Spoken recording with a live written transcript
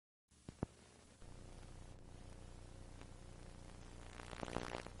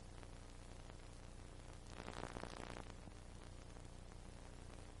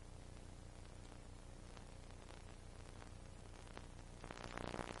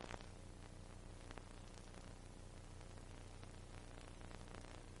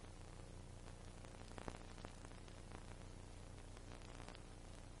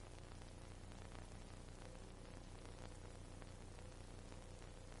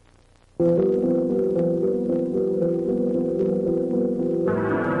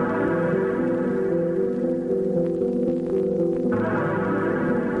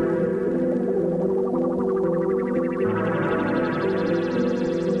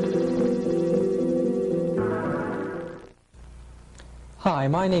Hi,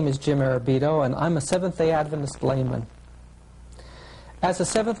 my name is Jim Arabito, and I'm a Seventh-day Adventist layman. As a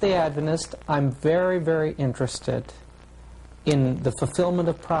Seventh-day Adventist, I'm very, very interested in the fulfillment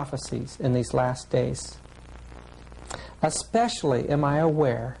of prophecies in these last days. Especially am I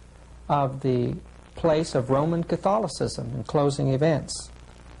aware of the place of Roman Catholicism in closing events.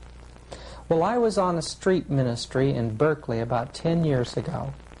 Well, I was on a street ministry in Berkeley about 10 years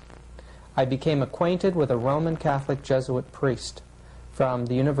ago. I became acquainted with a Roman Catholic Jesuit priest from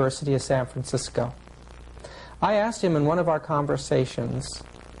the University of San Francisco. I asked him in one of our conversations,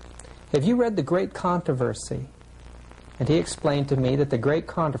 "Have you read The Great Controversy?" And he explained to me that the Great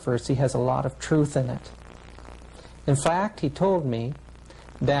Controversy has a lot of truth in it. In fact, he told me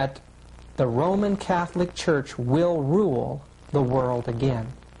that the Roman Catholic Church will rule the world again.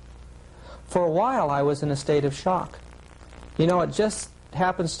 For a while, I was in a state of shock. You know, it just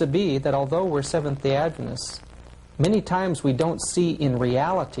happens to be that although we're Seventh-day Adventists, many times we don't see in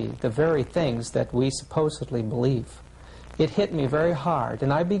reality the very things that we supposedly believe. It hit me very hard,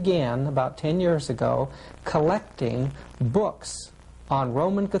 and I began about 10 years ago collecting books on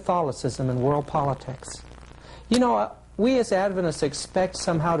Roman Catholicism and world politics. You know, we as Adventists expect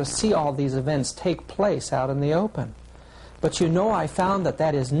somehow to see all these events take place out in the open. But you know, I found that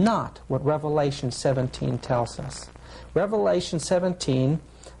that is not what Revelation 17 tells us. Revelation 17,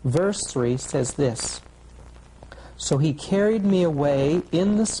 verse 3 says this, "So he carried me away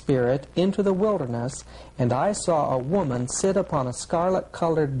in the Spirit into the wilderness, and I saw a woman sit upon a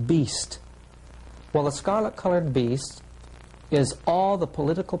scarlet-colored beast." Well, the scarlet-colored beast is all the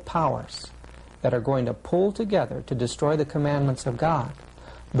political powers that are going to pull together to destroy the commandments of God.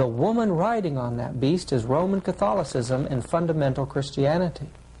 The woman riding on that beast is Roman Catholicism and fundamental Christianity.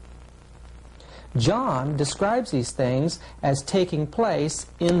 John describes these things as taking place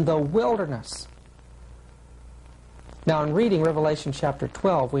in the wilderness. Now, in reading Revelation chapter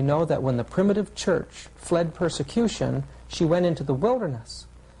 12, we know that when the primitive church fled persecution, she went into the wilderness.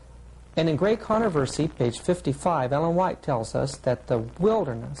 And in Great Controversy, page 55, Ellen White tells us that the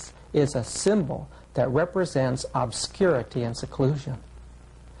wilderness is a symbol that represents obscurity and seclusion.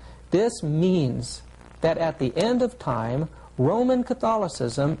 This means that at the end of time, Roman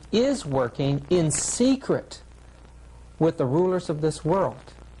Catholicism is working in secret with the rulers of this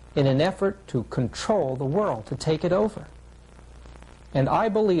world in an effort to control the world, to take it over. And I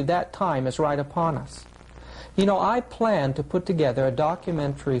believe that time is right upon us. You know, I plan to put together a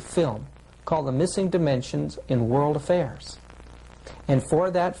documentary film called The Missing Dimensions in World Affairs. And for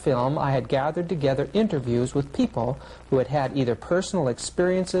that film, I had gathered together interviews with people who had had either personal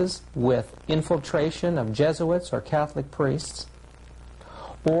experiences with infiltration of Jesuits or Catholic priests,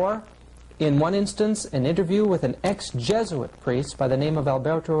 or in one instance, an interview with an ex-Jesuit priest by the name of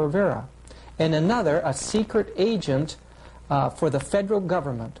Alberto Rivera, and another, a secret agent for the federal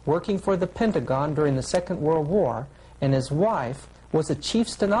government working for the Pentagon during the Second World War, and his wife was a chief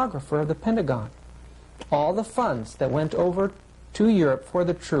stenographer of the Pentagon. All the funds that went over to Europe for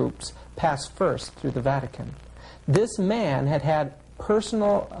the troops passed first through the Vatican. This man had had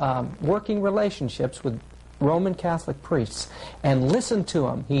personal working relationships with Roman Catholic priests, and listen to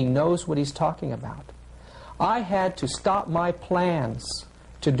him, he knows what he's talking about. I had to stop my plans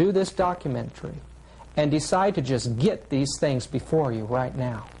to do this documentary and decide to just get these things before you right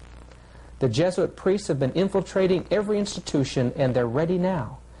now. The Jesuit priests have been infiltrating every institution, and they're ready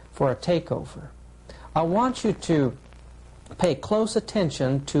now for a takeover. I want you to pay close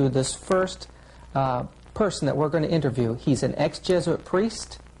attention to this first person that we're going to interview. He's an ex-Jesuit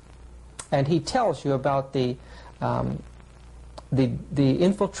priest, and he tells you about the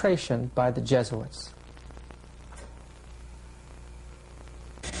infiltration by the Jesuits.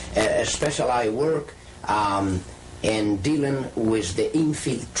 Especially I work in dealing with the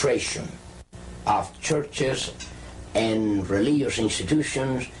infiltration of churches and religious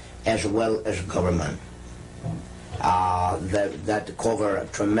institutions as well as government. That cover a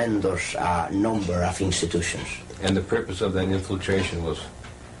tremendous number of institutions. And the purpose of that infiltration was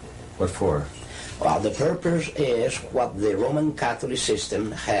what for? Well, the purpose is what the Roman Catholic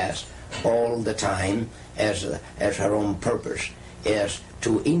system has all the time as her own purpose, is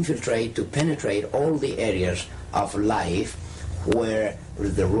to infiltrate, to penetrate all the areas of life where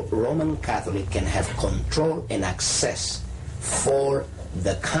the Roman Catholic can have control and access for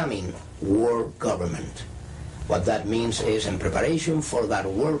the coming world government. What that means is, in preparation for that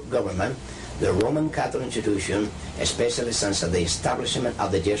world government, the Roman Catholic institution, especially since the establishment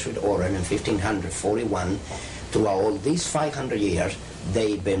of the Jesuit order in 1541, to all these 500 years,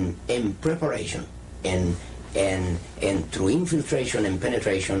 they've been in preparation, in and through infiltration and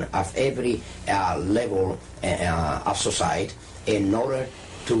penetration of every level of society in order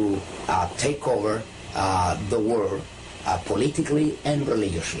to take over the world politically and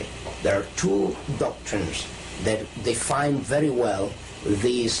religiously. There are two doctrines that define very well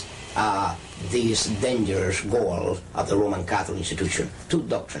these dangerous goals of the Roman Catholic institution. Two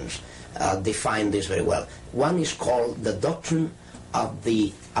doctrines define this very well. One is called the doctrine of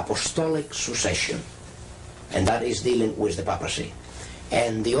the apostolic succession, and that is dealing with the papacy.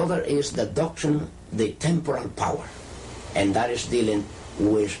 And the other is the doctrine, the temporal power, and that is dealing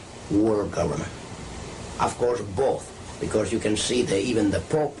with world government. Of course, both, because you can see that even the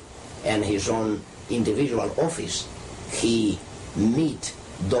Pope and his own individual office, he meet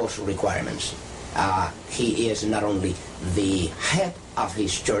those requirements. He is not only the head of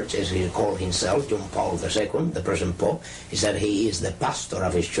his church, as he called himself, John Paul II, the present Pope. He said he is the pastor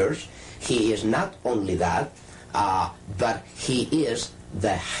of his church. He is not only that, but he is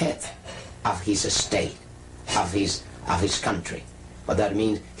the head of his state, of his country. What that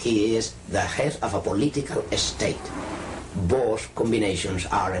means, he is the head of a political state. Both combinations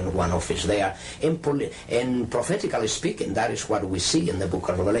are in one office. They are, in prophetically speaking, that is what we see in the book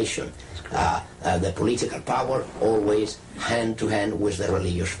of Revelation. The political power always hand to hand with the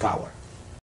religious power.